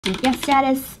Get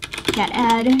status, get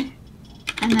add,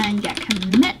 and then get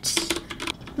commit.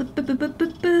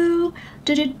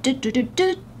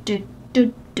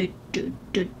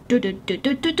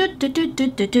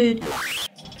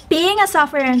 Being a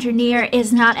software engineer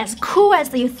is not as cool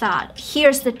as you thought.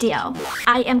 Here's the deal.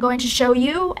 I am going to show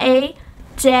you a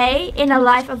day in the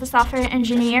life of a software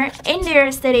engineer in New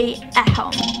York City at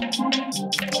home.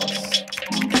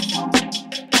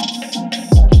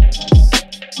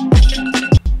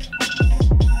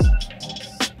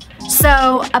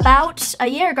 So about a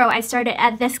year ago, I started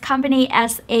at this company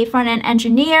as a front-end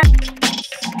engineer.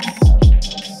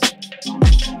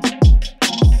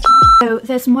 So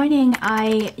this morning,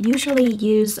 I usually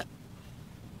use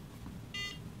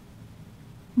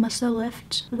muscle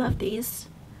lift. Love these.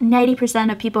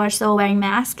 90% of people are still wearing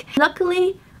masks.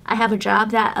 Luckily, I have a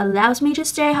job that allows me to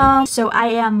stay home. So I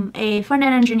am a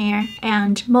front-end engineer,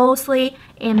 and mostly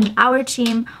in our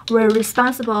team, we're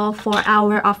responsible for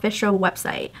our official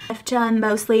website. I've done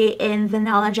mostly in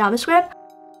vanilla JavaScript.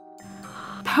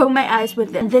 Poke my eyes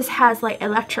with this. This has like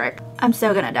electric. I'm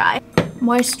so gonna die.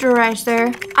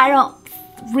 Moisturizer. I don't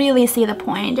really see the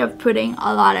point of putting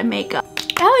a lot of makeup.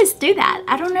 I always do that.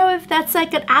 I don't know if that's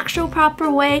like an actual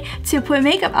proper way to put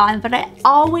makeup on, but I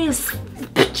always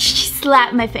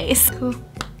slap my face.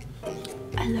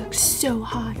 I look so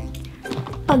hot.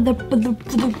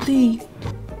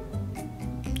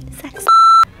 Sex.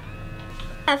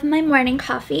 Have my morning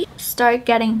coffee. Start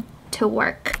getting to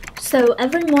work. So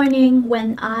every morning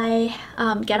when I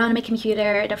get on my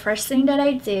computer, the first thing that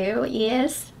I do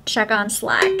is check on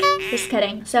Slack. Just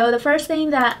kidding. So the first thing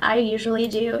that I usually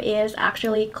do is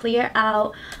actually clear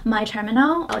out my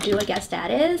terminal. I'll do a get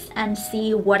status and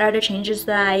see what are the changes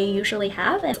that I usually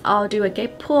have. And I'll do a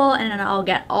git pull, and then I'll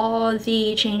get all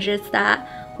the changes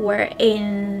that were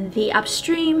in the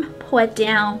upstream, pull it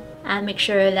down, and make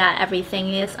sure that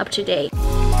everything is up to date.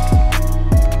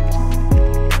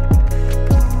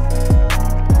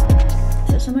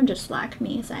 So someone just slacked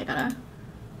me, so I gotta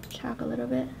talk a little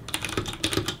bit.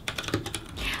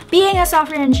 Being a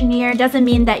software engineer doesn't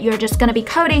mean that you're just gonna be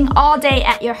coding all day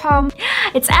at your home.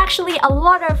 It's actually a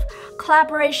lot of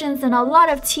collaborations and a lot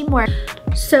of teamwork.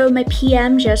 So my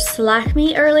PM just slacked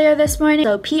me earlier this morning.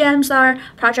 So PMs are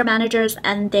project managers,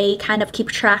 and they kind of keep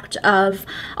track of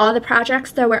all the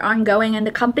projects that were ongoing in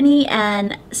the company,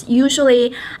 and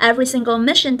usually every single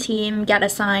mission team get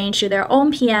assigned to their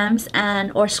own PMs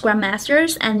and or Scrum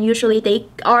Masters, and usually they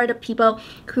are the people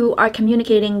who are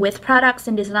communicating with products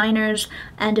and designers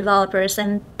and developers,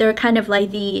 and they're kind of like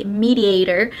the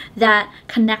mediator that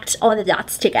connects all the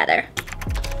dots together.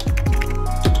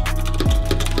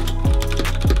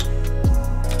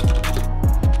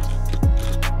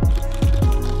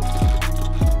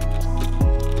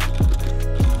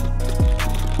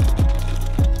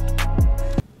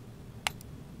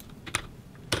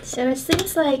 So it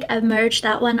seems like I've merged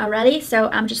that one already, so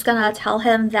I'm just gonna tell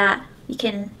him that you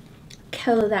can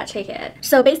code that ticket.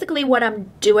 So basically what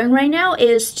I'm doing right now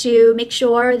is to make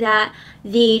sure that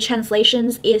the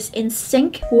translations is in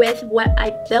sync with what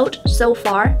I built so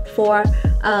far for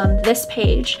this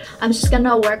page. I'm just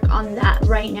gonna work on that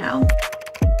right now.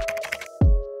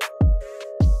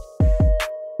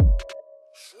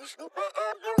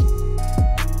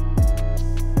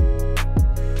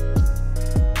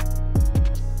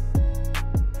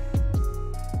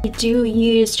 We do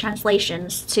use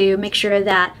translations to make sure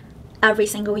that every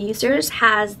single user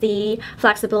has the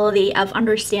flexibility of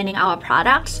understanding our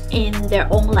products in their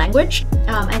own language.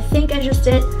 I think I just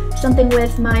did something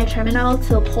with my terminal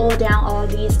to pull down all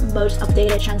these most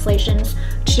updated translations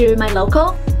to my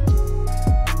local.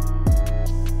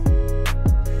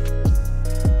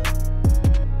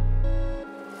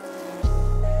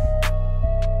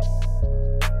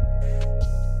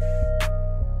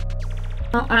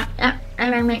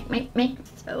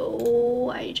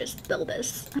 So I just built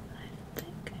this. I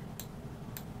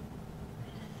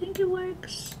think it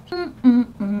works.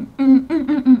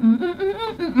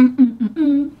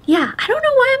 Yeah, I don't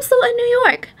know why I'm still in New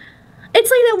York. It's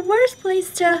like the worst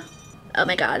place to... Oh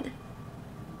my god.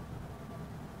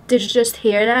 Did you just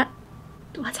hear that?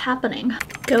 What's happening?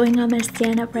 Going on my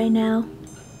stand-up right now.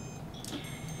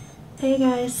 Hey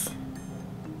guys.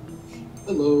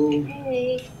 Hello.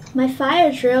 Hey. My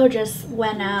fire drill just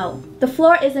went out. The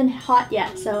floor isn't hot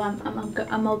yet, so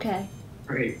I'm okay.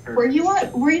 Great. Were you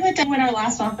at when our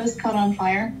last office caught on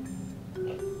fire?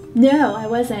 No, I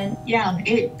wasn't. Yeah,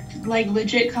 it like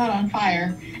legit caught on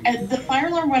fire. And the fire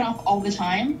alarm went off all the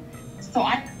time. So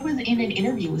I was in an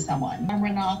interview with someone. I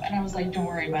went off and I was like, don't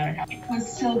worry about it. It was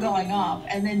still going off.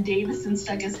 And then Davison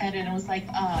stuck his head in and was like,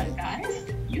 guys,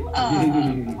 you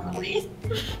wanna leave?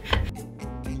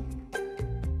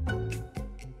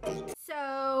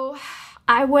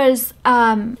 I was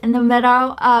in the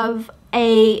middle of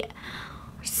a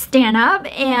stand-up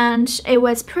and it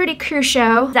was pretty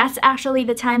crucial. That's actually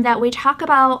the time that we talk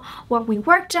about what we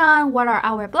worked on, what are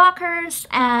our blockers,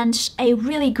 and a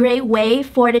really great way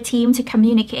for the team to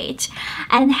communicate.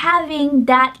 And having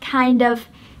that kind of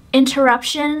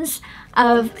interruptions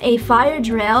of a fire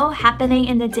drill happening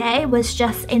in the day was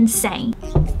just insane.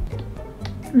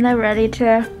 I'm not ready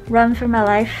to run for my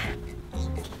life.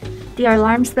 The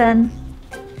alarm's been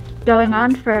going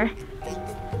on for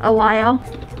a while.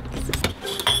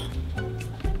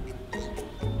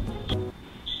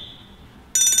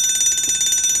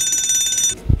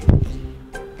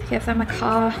 Give them a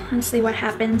call and see what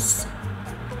happens.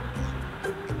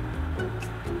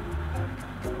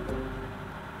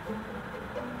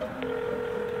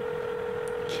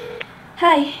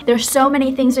 Hi. There's so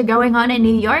many things are going on in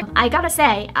New York. I gotta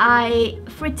say, I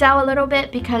freaked out a little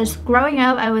bit because growing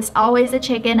up, I was always a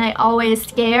chicken. I always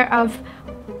scared of,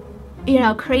 you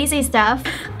know, crazy stuff.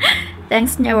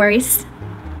 Thanks, no worries.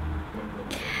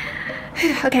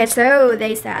 Okay, so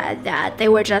they said that they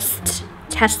were just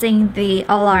testing the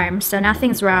alarm, so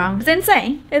nothing's wrong. It's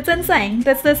insane. It's insane.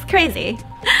 This is crazy.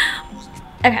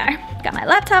 Okay, got my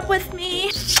laptop with me.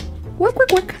 Work,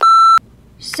 work, work.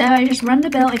 So I just run the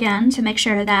bill again to make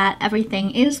sure that everything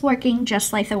is working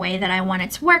just like the way that I want it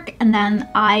to work, and then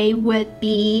I would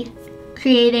be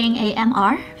creating a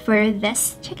MR for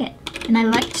this ticket. And I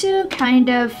like to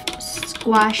kind of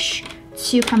squash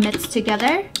two commits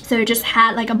together, so it just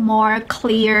had like a more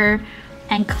clear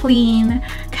and clean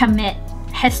commit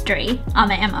history on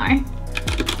my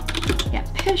MR. Yeah,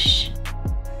 push.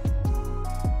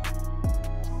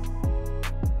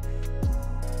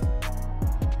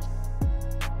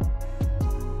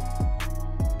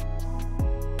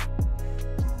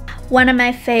 One of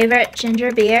my favorite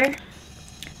ginger beer,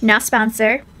 not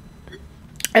sponsor.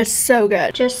 It's so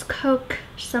good. Just cook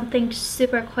something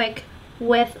super quick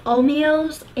with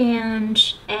oatmeals and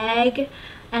egg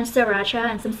and sriracha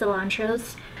and some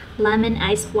cilantros. Lemon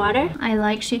iced water. I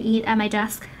like to eat at my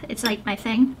desk. It's like my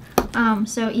thing.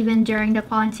 So even during the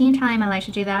quarantine time, I like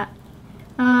to do that.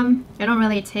 I don't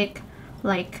really take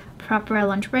like proper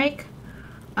lunch break.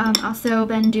 Also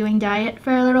been doing diet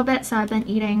for a little bit, so I've been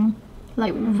eating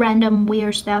like random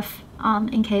weird stuff,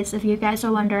 in case if you guys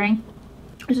are wondering.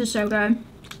 This is so good.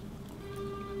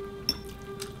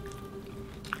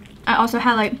 I also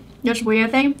had like this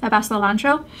weird thing about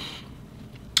cilantro.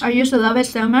 I used to love it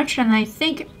so much, and I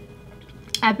think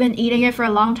I've been eating it for a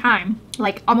long time.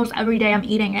 Like almost every day I'm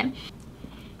eating it.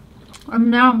 And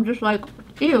now I'm just like,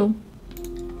 ew.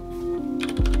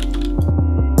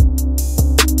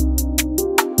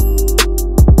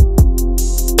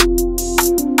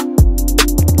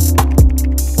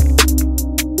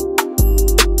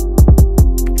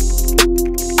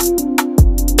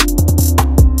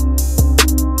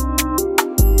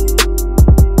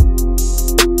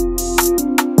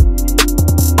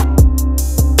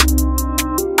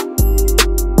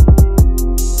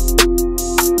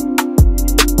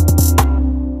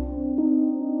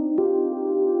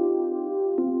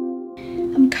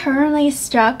 Currently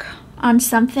stuck on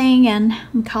something, and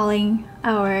I'm calling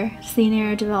our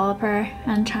senior developer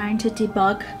and trying to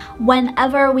debug.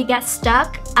 Whenever we get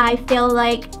stuck, I feel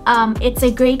like it's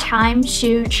a great time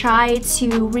to try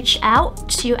to reach out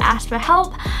to ask for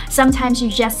help. Sometimes you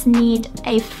just need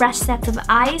a fresh set of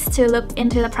eyes to look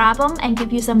into the problem and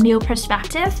give you some new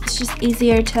perspective. It's just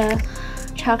easier to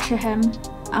talk to him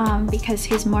because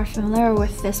he's more familiar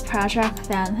with this project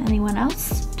than anyone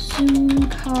else. Zoom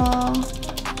call.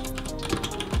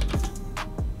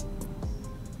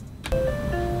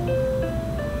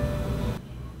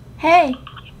 Hey.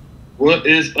 What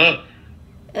is up?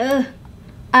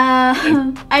 I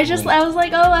was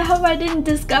like, oh, I hope I didn't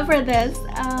discover this.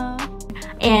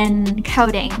 In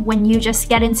coding, when you just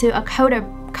get into a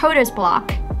coder's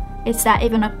block, is that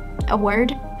even a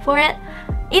word for it?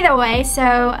 Either way,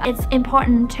 so it's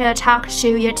important to talk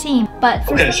to your team. But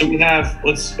okay, so we have,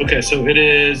 so it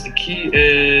is, the key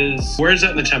is, where is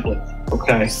that in the template?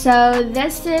 Okay. So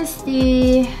this is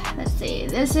the,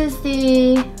 this is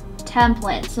the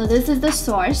template. So this is the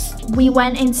source. We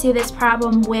went into this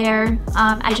problem where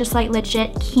I just like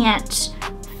legit can't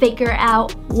figure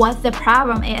out what the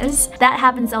problem is. That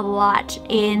happens a lot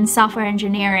in software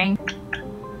engineering.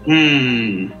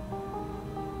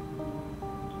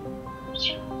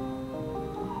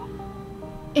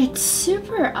 It's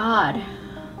super odd.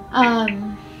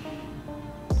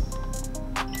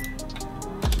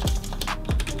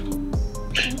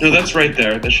 No, that's right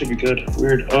there. That should be good.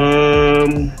 Weird.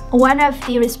 One of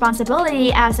the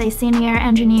responsibility as a senior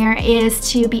engineer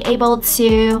is to be able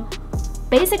to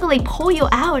basically pull you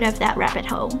out of that rabbit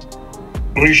hole.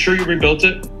 Are you sure you rebuilt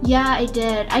it? Yeah, I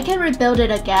did. I can rebuild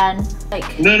it again.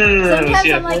 Like No. sometimes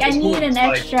Yeah, I'm like, I need an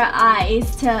extra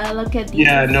eyes to look at these.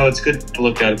 Yeah, no, it's good to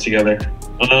look at it together.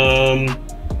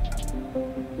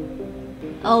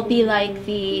 It'll be like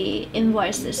the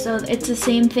invoices, so it's the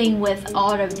same thing with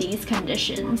all of these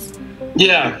conditions.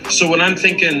 Yeah, so what I'm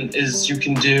thinking is you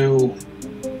can do,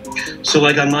 so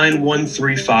like on line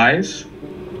 135.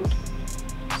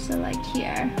 So like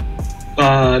here.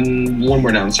 One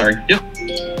more down, sorry. Yep.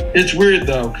 It's weird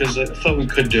though, because I thought we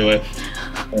could do it.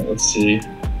 Let's see.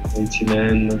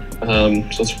 89,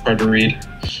 so it's hard to read.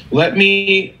 Let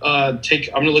me I'm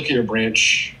gonna look at your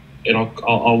branch and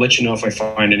I'll let you know if I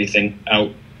find anything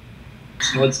out.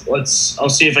 So I'll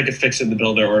see if I can fix it in the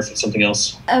builder or if it's something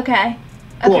else. Okay.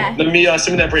 Cool. Okay. Let me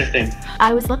send me that branch name.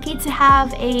 I was lucky to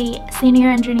have a senior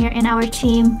engineer in our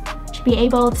team to be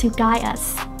able to guide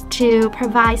us, to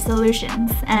provide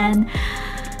solutions, and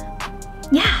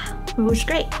yeah, it was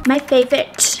great. My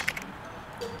favorite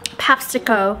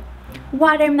popsicle,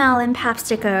 watermelon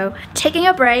popsicle. Taking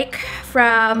a break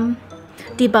from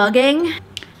debugging.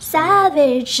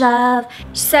 Savage love.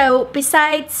 So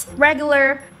besides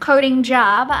regular coding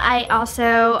job, I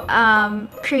also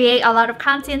create a lot of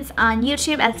content on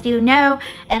YouTube, as you know,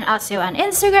 and also on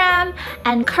Instagram.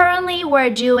 And currently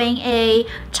we're doing a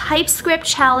TypeScript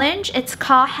challenge. It's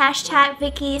called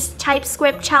 #Vicky's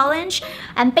TypeScript challenge.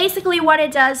 And basically what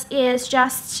it does is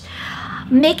just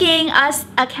making us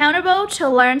accountable to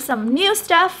learn some new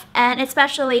stuff, and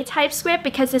especially TypeScript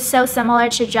because it's so similar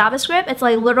to JavaScript. It's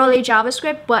like literally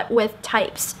JavaScript but with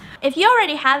types. If you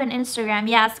already have an Instagram,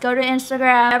 yes, go to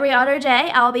Instagram. Every other day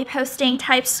I'll be posting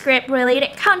TypeScript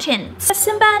related content.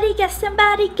 Get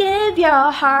somebody, give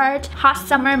your heart. Hot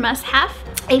summer must have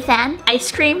a fan. Ice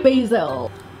cream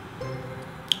basil.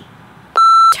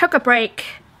 Took a break.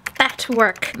 Back to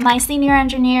work. My senior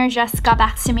engineer just got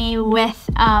back to me with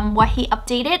what he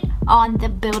updated on the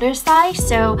builder side,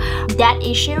 so that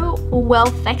issue will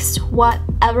fix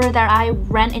whatever that I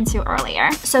ran into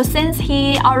earlier. So since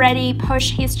he already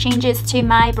pushed his changes to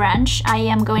my branch, I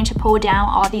am going to pull down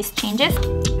all these changes.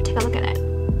 Take a look at it.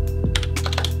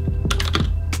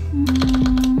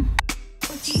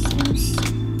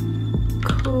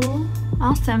 Cool.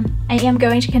 Awesome. I am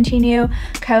going to continue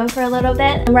code for a little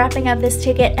bit, wrapping up this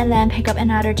ticket and then pick up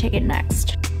another ticket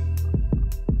next.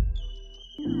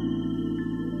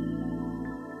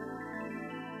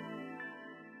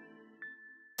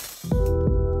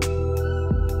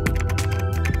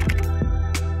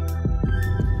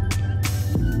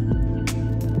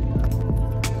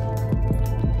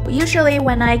 Usually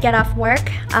when I get off work,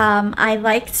 I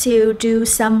like to do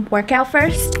some workout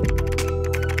first.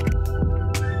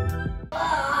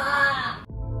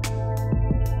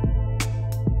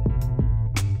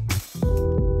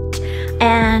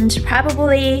 And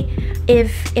probably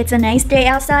if it's a nice day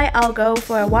outside, I'll go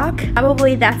for a walk.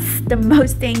 Probably that's the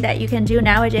most thing that you can do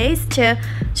nowadays, to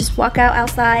just walk out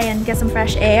outside and get some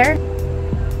fresh air.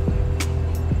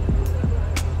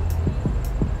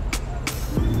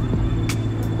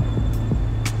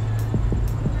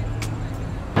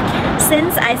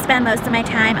 Since I spend most of my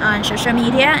time on social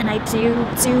media and I do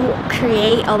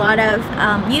create a lot of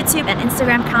YouTube and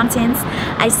Instagram content,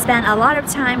 I spend a lot of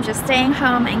time just staying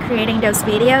home and creating those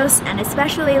videos, and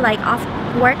especially like off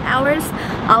work hours,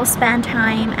 I'll spend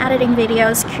time editing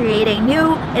videos, creating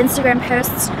new Instagram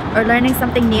posts, or learning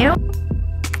something new.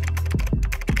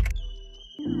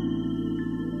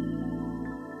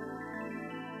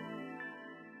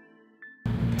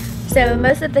 So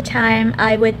most of the time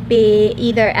I would be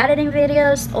either editing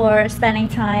videos or spending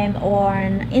time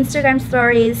on Instagram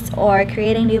stories or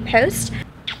creating new posts.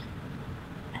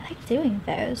 I like doing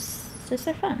those. Those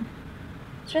are fun.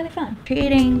 It's really fun.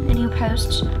 Creating a new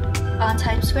post on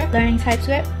TypeScript, learning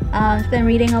TypeScript. I've been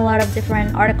reading a lot of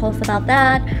different articles about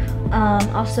that.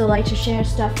 Also like to share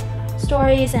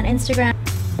stories on Instagram.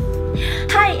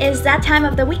 Hi, it's that time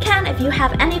of the weekend. If you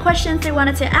have any questions you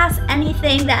wanted to ask,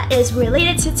 anything that is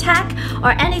related to tech,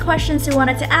 or any questions you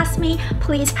wanted to ask me,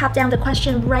 please pop down the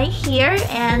question right here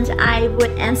and I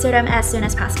would answer them as soon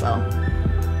as possible.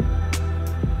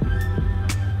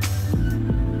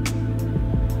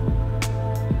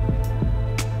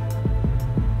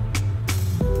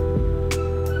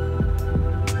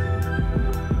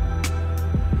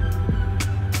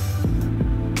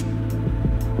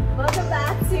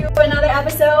 Another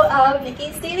episode of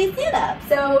Vicky's Daily Stand-Up.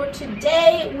 So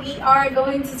today we are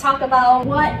going to talk about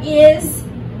what is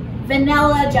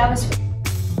vanilla JavaScript.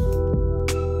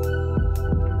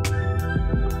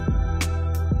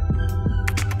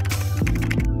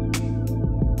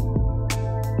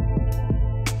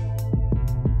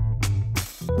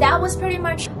 that was pretty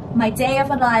much my day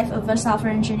of a life of a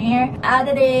software engineer.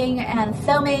 Editing and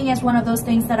filming is one of those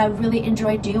things that I really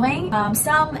enjoy doing.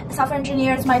 Some software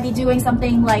engineers might be doing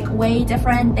something like way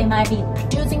different. They might be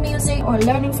producing music or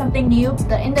learning something new.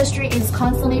 The industry is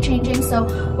constantly changing, so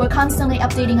we're constantly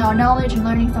updating our knowledge and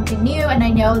learning something new, and I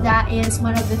know that is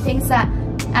one of the things that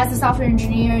as a software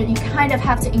engineer, you kind of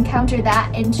have to encounter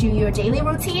that into your daily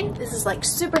routine. This is like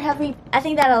super heavy. I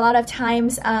think that a lot of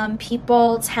times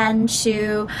people tend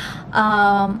to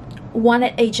want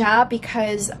a job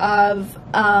because of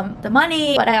the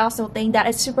money, but I also think that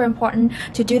it's super important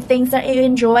to do things that you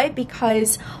enjoy,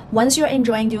 because once you're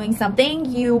enjoying doing something,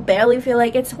 you barely feel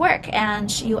like it's work, and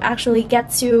you actually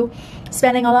get to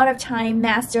spending a lot of time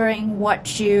mastering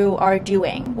what you are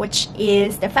doing, which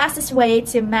is the fastest way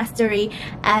to mastery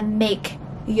and make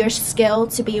your skill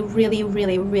to be really,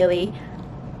 really, really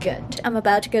good. I'm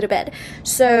about to go to bed,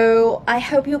 so I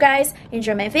hope you guys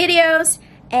enjoy my videos,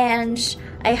 and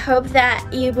I hope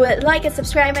that you would like and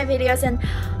subscribe my videos and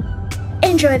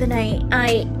enjoy the night.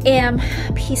 I am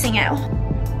peacing out.